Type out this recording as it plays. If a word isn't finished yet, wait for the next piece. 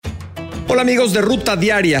Hola amigos de Ruta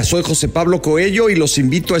Diaria, soy José Pablo Coello y los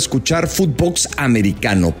invito a escuchar Footbox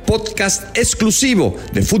Americano, podcast exclusivo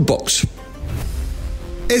de Footbox.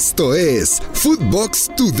 Esto es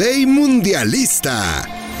Footbox Today Mundialista.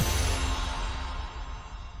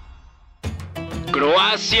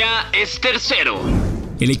 Croacia es tercero.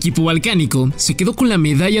 El equipo balcánico se quedó con la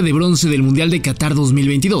medalla de bronce del Mundial de Qatar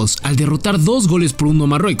 2022 al derrotar 2-1 a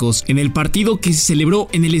Marruecos en el partido que se celebró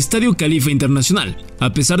en el Estadio Khalifa Internacional.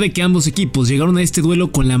 A pesar de que ambos equipos llegaron a este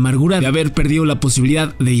duelo con la amargura de haber perdido la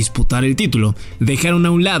posibilidad de disputar el título, dejaron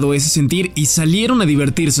a un lado ese sentir y salieron a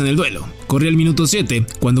divertirse en el duelo. Corría el minuto 7,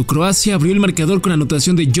 cuando Croacia abrió el marcador con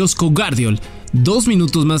anotación de Josko Gvardiol. 2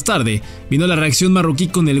 minutos más tarde, vino la reacción marroquí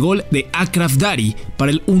con el gol de Achraf Dari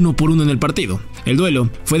para el 1-1 en el partido. El duelo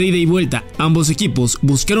fue de ida y vuelta, ambos equipos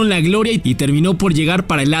buscaron la gloria y terminó por llegar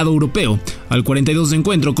para el lado europeo, al 42 de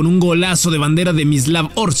encuentro con un golazo de bandera de Mislav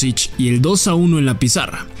Orsic y el 2-1 en la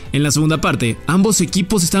pizarra. En la segunda parte, ambos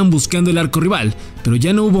equipos estaban buscando el arco rival, pero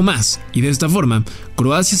ya no hubo más, y de esta forma,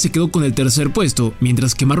 Croacia se quedó con el tercer puesto,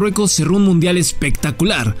 mientras que Marruecos cerró un mundial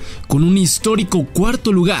espectacular, con un histórico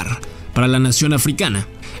cuarto lugar para la nación africana.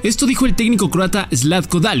 Esto dijo el técnico croata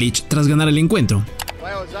Zlatko Dalic tras ganar el encuentro.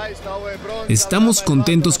 Estamos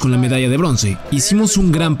contentos con la medalla de bronce, hicimos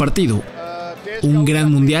un gran partido, un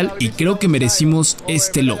gran mundial y creo que merecimos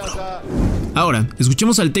este logro. Ahora,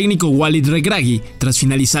 escuchemos al técnico Walid Regragui tras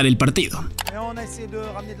finalizar el partido.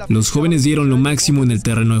 Los jóvenes dieron lo máximo en el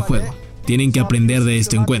terreno de juego, tienen que aprender de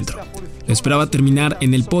este encuentro. Esperaba terminar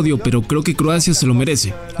en el podio, pero creo que Croacia se lo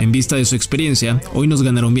merece. En vista de su experiencia, hoy nos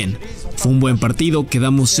ganaron bien. Fue un buen partido,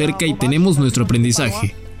 quedamos cerca y tenemos nuestro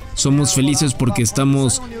aprendizaje. Somos felices porque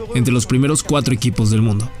estamos entre los primeros 4 equipos del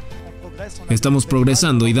mundo. Estamos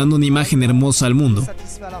progresando y dando una imagen hermosa al mundo.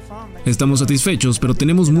 Estamos satisfechos, pero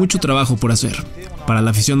tenemos mucho trabajo por hacer. Para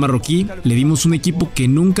la afición marroquí, le dimos un equipo que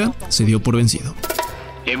nunca se dio por vencido.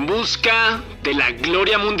 En busca de la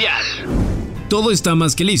gloria mundial. Todo está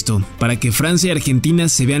más que listo para que Francia y Argentina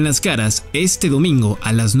se vean las caras este domingo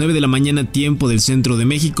a las 9 de la mañana tiempo del centro de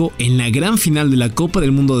México en la gran final de la Copa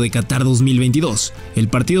del Mundo de Qatar 2022. El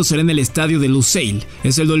partido será en el estadio de Lusail.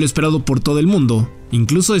 Es el duelo esperado por todo el mundo,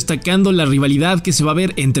 incluso destacando la rivalidad que se va a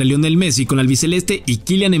ver entre Lionel Messi con albiceleste y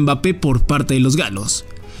Kylian Mbappé por parte de los galos.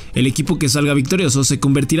 El equipo que salga victorioso se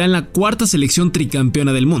convertirá en la 4ª selección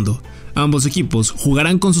tricampeona del mundo. Ambos equipos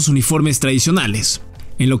jugarán con sus uniformes tradicionales.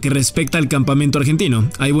 En lo que respecta al campamento argentino,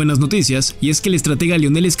 hay buenas noticias, y es que el estratega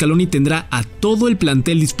Lionel Scaloni tendrá a todo el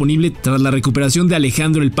plantel disponible tras la recuperación de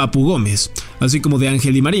Alejandro el Papu Gómez, así como de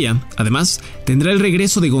Ángel Di María. Además, tendrá el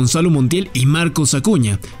regreso de Gonzalo Montiel y Marcos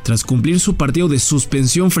Acuña, tras cumplir su partido de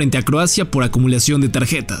suspensión frente a Croacia por acumulación de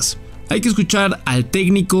tarjetas. Hay que escuchar al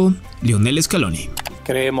técnico Lionel Scaloni.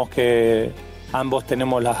 Creemos que ambos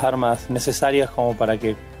tenemos las armas necesarias como para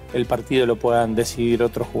que el partido lo puedan decidir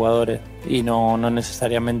otros jugadores y no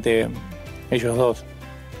necesariamente ellos dos.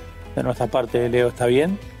 De nuestra parte, Leo está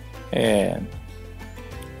bien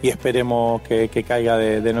y esperemos que caiga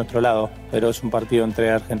de nuestro lado, pero es un partido entre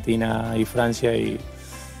Argentina y Francia y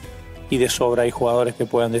de sobra hay jugadores que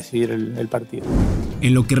puedan decidir el partido.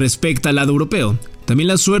 En lo que respecta al lado europeo, también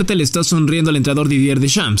la suerte le está sonriendo al entrenador Didier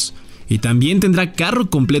Deschamps, y también tendrá carro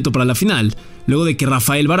completo para la final, luego de que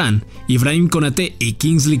Rafael Varane, Ibrahim Konaté y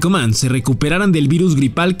Kingsley Coman se recuperaran del virus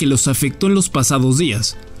gripal que los afectó en los pasados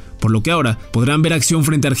días, por lo que ahora podrán ver acción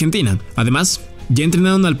frente a Argentina. Además, ya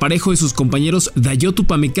entrenaron al parejo de sus compañeros Dayot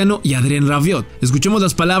Upamecano y Adrien Rabiot. Escuchemos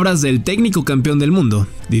las palabras del técnico campeón del mundo,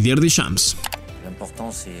 Didier Deschamps.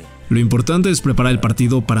 Lo importante es preparar el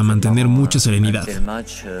partido para mantener mucha serenidad.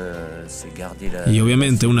 Y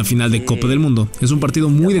obviamente una final de Copa del Mundo es un partido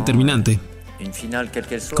muy determinante,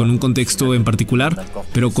 con un contexto en particular,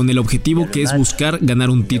 pero con el objetivo que es buscar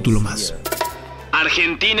ganar un título más.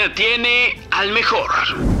 Argentina tiene al mejor.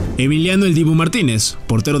 Emiliano El Dibu Martínez,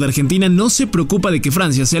 portero de Argentina, no se preocupa de que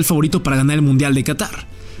Francia sea el favorito para ganar el Mundial de Qatar,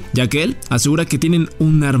 ya que él asegura que tienen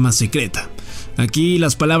un arma secreta. Aquí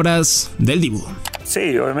las palabras del Dibu.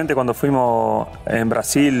 Sí, obviamente cuando fuimos en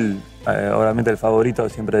Brasil, obviamente el favorito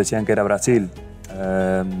siempre decían que era Brasil.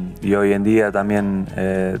 Y hoy en día también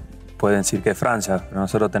pueden decir que es Francia. Pero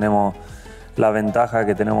nosotros tenemos la ventaja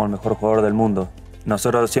que tenemos el mejor jugador del mundo.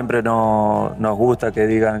 Nosotros siempre nos gusta que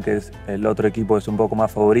digan que el otro equipo es un poco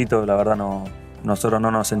más favorito. La verdad nosotros no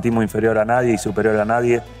nos sentimos inferior a nadie y superior a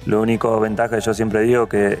nadie. Lo único ventaja que yo siempre digo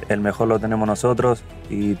que el mejor lo tenemos nosotros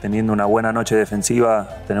y teniendo una buena noche defensiva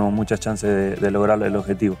tenemos muchas chances de lograr el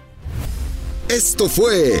objetivo. Esto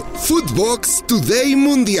fue Footbox Today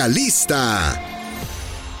Mundialista.